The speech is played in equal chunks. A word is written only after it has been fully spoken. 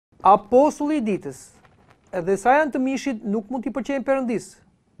apostulli i ditës, edhe sa janë të mishit nuk mund t'i pëlqejnë Perëndis.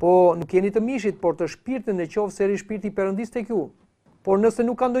 Po nuk jeni të mishit, por të shpirtin e qoftë se ri shpirti i Perëndis tek ju. Por nëse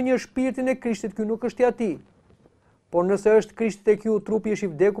nuk ka ndonjë shpirtin e Krishtit, ky nuk është i atij. Por nëse është Krishti tek ju, trupi është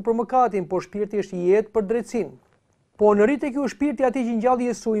i vdekur për mëkatin, por shpirti është i jetë për drejtsinë. Po në rit tek ju shpirti atij që ngjalli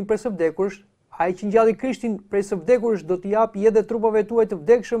Jezuin prej së vdekursh, ai që ngjalli Krishtin prej së vdekursh do t'i japë jetë trupave tuaj të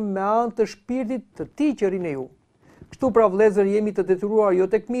vdekshëm me anë të shpirtit të tij që rinë ju. Kështu pra vëllezër jemi të detyruar jo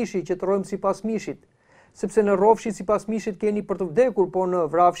tek mishi që të rrojmë sipas mishit, sepse në rrofshi sipas mishit keni për të vdekur, por në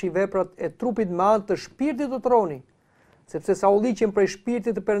vrafshi veprat e trupit me anë të shpirtit do të rroni, sepse sa u liqen prej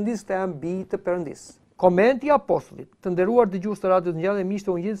shpirtit të Perëndis të janë bij të Perëndis. Komenti i apostullit. Të nderuar dëgjues të radios Ngjallje miq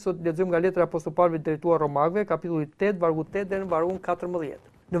të Ungjillit, sot lexojmë nga letra e apostullit Pavlit drejtuar Romakeve, kapitulli 8, vargu 8 deri në vargun 14.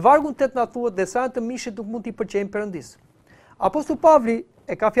 Në vargun 8 na thuhet dhe sa të mishit nuk mund t'i pëlqejnë Perëndis. Apostulli Pavli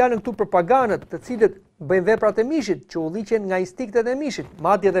e ka fjalën këtu për paganët, të cilët bëjnë veprat e mishit, që ulliqen nga instiktet e mishit.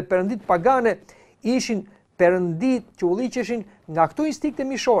 Madje edhe perëndit pagane ishin perëndit që ulliqeshin nga këto instikte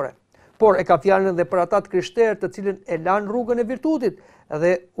mishore. Por e ka fjalën edhe për ata të krishterë të cilën e lanë rrugën e virtutit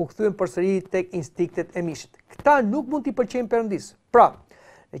dhe u kthyen përsëri tek instiktet e mishit. Këta nuk mund t'i pëlqejnë Perëndis. Pra,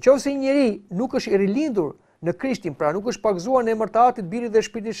 nëse një njeri nuk është i rilindur në Krishtin, pra nuk është pagzuar në emër të Atit, Birit dhe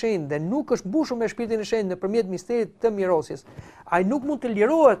Shpirtit të Shenjtë dhe nuk është mbushur me Shpirtin e Shenjtë nëpërmjet misterit të mirësjes, ai nuk mund të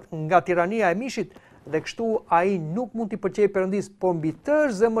lirohet nga tirania e mishit dhe kështu ai nuk mund t'i pëlqejë Perëndis, por mbi të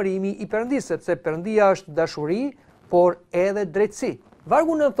është zemërimi i Perëndis, sepse Perëndia është dashuri, por edhe drejtësi.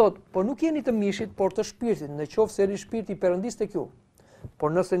 Vargu 9 thot, po nuk jeni të mishit, por të shpirtit, në qoftë se ri shpirti i Perëndis tek ju. Por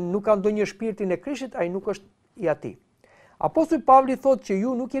nëse nuk ka ndonjë shpirtin e Krishtit, ai nuk është i atij. Apostulli Pavli thot që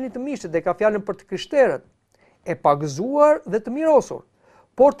ju nuk jeni të mishit dhe ka fjalën për të krishterët, e pagëzuar dhe të mirosur,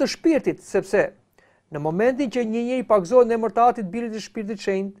 por të shpirtit, sepse në momentin që një njeri pagëzohet në emër të Atit, Birit dhe Shpirtit të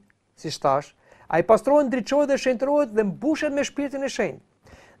Shenjtë, siç thash, ai pastrohet, ndriçohet dhe shenjtërohet dhe mbushet me Shpirtin e Shenjtë.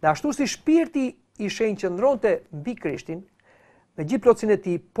 Dhe ashtu si Shpirti i Shenjtë qëndronte mbi Krishtin, me gjithë plotësinë e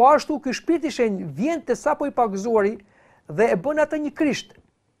tij, po ashtu ky Shpirti i Shenjtë vjen te sapo i pagëzuari dhe e bën atë një Krisht.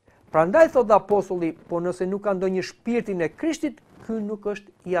 Prandaj thot dhe apostulli, po nëse nuk ka ndonjë shpirtin e Krishtit, ky nuk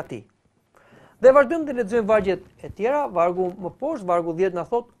është i atij. Dhe vazhdojmë të lexojmë vargjet e tjera, vargu më poshtë, vargu 10 na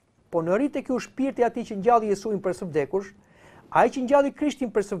thot, po në rit tek ky shpirti atij që ngjalli Jezuin për së vdekursh, ai që ngjalli Krishtin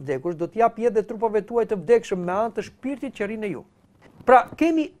për së vdekursh, do t'jap jetë trupave tuaj të vdekshëm me anë të shpirtit që rinë ju. Pra,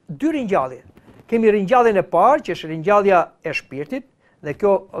 kemi dy ringjallje. Kemi ringjalljen e parë, që është ringjallja e shpirtit, dhe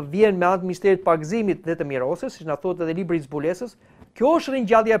kjo vjen me anë të misterit të pagëzimit dhe të mirësjes, siç na thotë edhe libri i zbulesës. Kjo është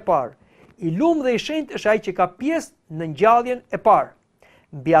ringjallja e parë. I lumtë dhe i shenjtë është ai që ka pjesë në ngjalljen e parë.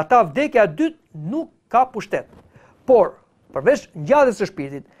 Mbi ata vdekja e dytë nuk ka pushtet. Por, përveç ngjalljes së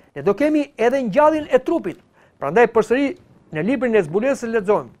shpirtit, ne do kemi edhe ngjalljen e trupit. Prandaj përsëri në librin e zbulesës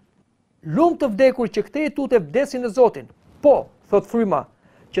lexojmë: Lumë të vdekur që këtej tutë vdesin në Zotin. Po, thot fryma,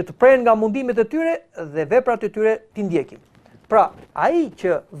 që të prehen nga mundimet e tyre dhe veprat e tyre t'i ndjekin. Pra, ai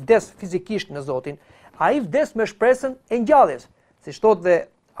që vdes fizikisht në Zotin, ai vdes me shpresën e ngjalljes. Siç thotë dhe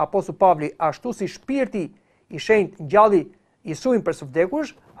apostulli Pavli, ashtu si shpirti i shenjtë ngjalli Jezuin për së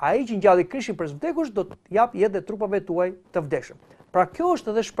vdekursh, ai që ngjalli Krishtin për së vdekursh do të jap jetë dhe trupave tuaj të vdekshëm. Pra kjo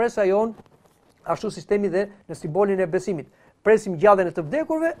është edhe shpresa jon, ashtu si themi dhe në simbolin e besimit. Presim ngjalljen e të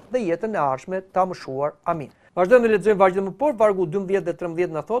vdekurve dhe jetën e ardhshme ta mëshuar. Amin. Vazhdojmë të lexojmë vargjet më poshtë, vargu 12 dhe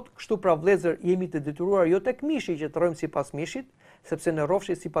 13 na thot, kështu pra vëllezër jemi të detyruar jo tek mishi që të rrojmë sipas mishit, sepse në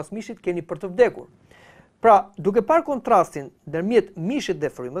rrofshi sipas mishit keni për të vdekur. Pra, duke parë kontrastin ndërmjet mishit dhe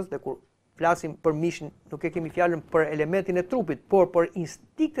frymës, dhe kur flasim për mishin, nuk e kemi fjalën për elementin e trupit, por për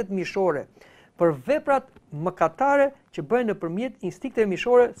instiktet mishore, për veprat mëkatare që bëhen nëpërmjet instikteve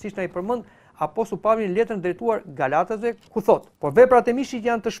mishore, siç na i përmend apostulli Pavli në letrën drejtuar Galatëve, ku thot: por veprat e mishit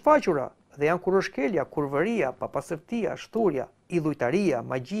janë të shfaqura dhe janë kurrëshkelja, kurvëria, papastërtia, shturja, idhujtaria,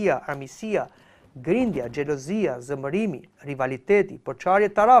 magjia, armiqësia, grindja, xhelozia, zëmërimi, rivaliteti, përçarje,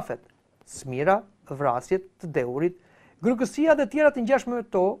 tarafet, smira, vrasjet të deurit, grykësia dhe tjera të ngjashme me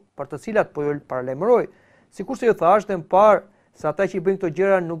to, për të cilat po ju paralajmëroj, sikurse ju thash dhe më parë se ata që i bëjnë këto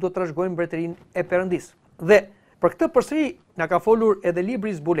gjëra nuk do të trashëgojnë mbretërinë e Perëndis. Dhe për këtë përsëri na ka folur edhe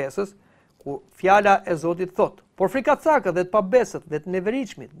libri i zbulesës, ku fjala e Zotit thot: por frikacakët dhe të pabesët dhe të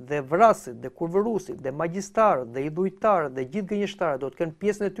neveritshmit dhe vrasit dhe kurvërusit dhe magjistarët dhe idhujtarët dhe gjithë gënjeshtarët do të kenë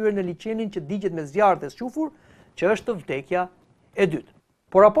pjesën e tyre në liçenin që digjet me zjarr dhe squfur, që është vdekja e dytë.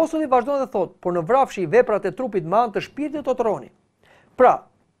 Por apostulli vazhdon dhe thot: por në vrafshi veprat e trupit me anë të shpirtit do të rroni. Pra,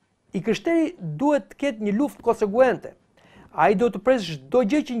 i krishteri duhet të ketë një luftë konsekuente. Ai do të presë çdo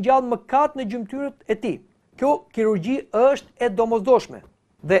gjë që ngjall mëkat në gjymtyrët e tij. Kjo kirurgji është e domosdoshme.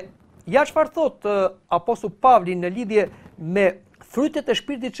 Dhe ja çfarë thot apostulli Pavli në lidhje me frytet e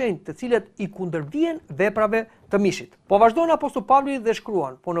Shpirtit Shenjtë, të cilet i kundërvijnë veprave të mishit. Po vazhdon apostulli Pavli dhe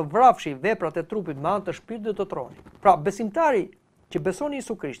shkruan, po në vrafshi veprat e trupit me anë të Shpirtit do të troni. Pra, besimtari që beson në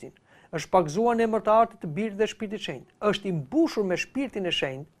Jezu Krishtin, është pagzuar në emër të Artit të Birit dhe Shpirtit Shenjtë, është i mbushur me Shpirtin e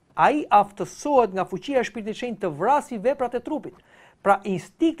Shenjtë, ai aftësohet nga fuqia e Shpirtit Shenjtë të vrasë veprat e trupit. Pra,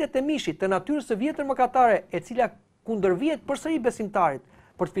 instinktet e mishit të natyrës së vjetër mëkatare, e cila kundërvihet përsëri besimtarit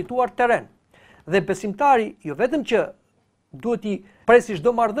për të fituar terren. Dhe besimtari jo vetëm që duhet i presi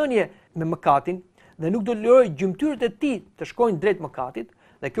çdo marrëdhënie me mëkatin dhe nuk do të lejojë gjymtyrët e tij të shkojnë drejt mëkatit,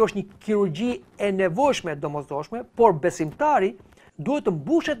 dhe kjo është një kirurgji e nevojshme, domosdoshme, por besimtari duhet të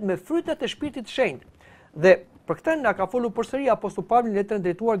mbushet me frytet e Shpirtit të Shenjtë. Dhe për këtë na ka folur përsëri apostulli Pavli në letrën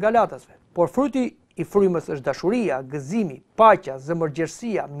drejtuar Galatasve. Por fryti i frymës është dashuria, gëzimi, paqja,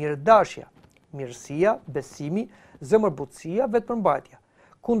 zemërgjerësia, mirëdashja, mirësia, besimi, zemërbutësia, vetëpërmbajtja.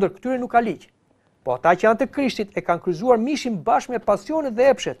 Kundër këtyre nuk ka ligj. Po ata që janë të Krishtit e kanë kryqëzuar mishin bashkë me pasionet dhe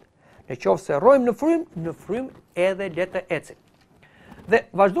epshet. Në qoftë se rrojmë në frym edhe le të ecim. Dhe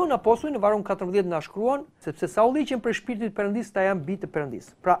vazhdon apostulli në vargun 14 na shkruan, sepse sa u liqen për Shpirtin e Perëndisë ta janë bijtë të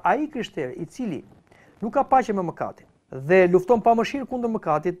Perëndisë. Pra ai krishter i cili nuk ka paqe me mëkatin dhe lufton pa mëshirë kundër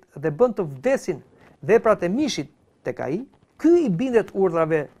mëkatit dhe bën të vdesin veprat e mishit tek ai, ky i bindet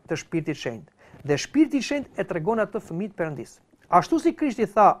urdhrave të Shpirtit Shenjtë. Dhe Shpirti i Shenjtë e tregon atë fëmijë të Perëndisë. Ashtu si Krishti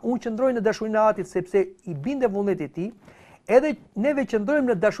tha, unë qëndroj në dashurinë e Atit sepse i binde vullnetit të tij, edhe neve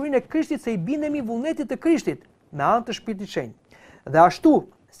qëndrojmë në dashurinë e Krishtit se i bindemi vullnetit të Krishtit me anë të Shpirtit Shenjtë. Dhe ashtu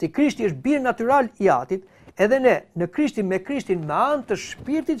si Krishti është bir natyral i Atit, edhe ne në Krishtin me Krishtin me anë të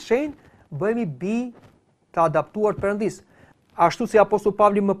Shpirtit Shenjtë bëhemi bij të adaptuar Perëndisë. Ashtu si apostulli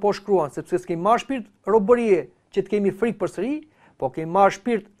Pavli më po shkruan, sepse s'kemi marrë shpirt robërie që të kemi frikë përsëri, po kemi marrë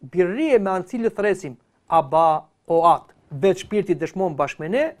shpirt birrie me anë cilë thresim, Aba o At. Vetë Shpirti dëshmon bashkë me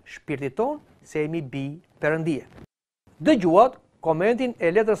ne, shpirtit ton, se jemi bij Perëndie. Dëgjuat komentin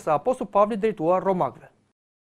e letrës së apostullit Pavlit drejtuar Romakeve.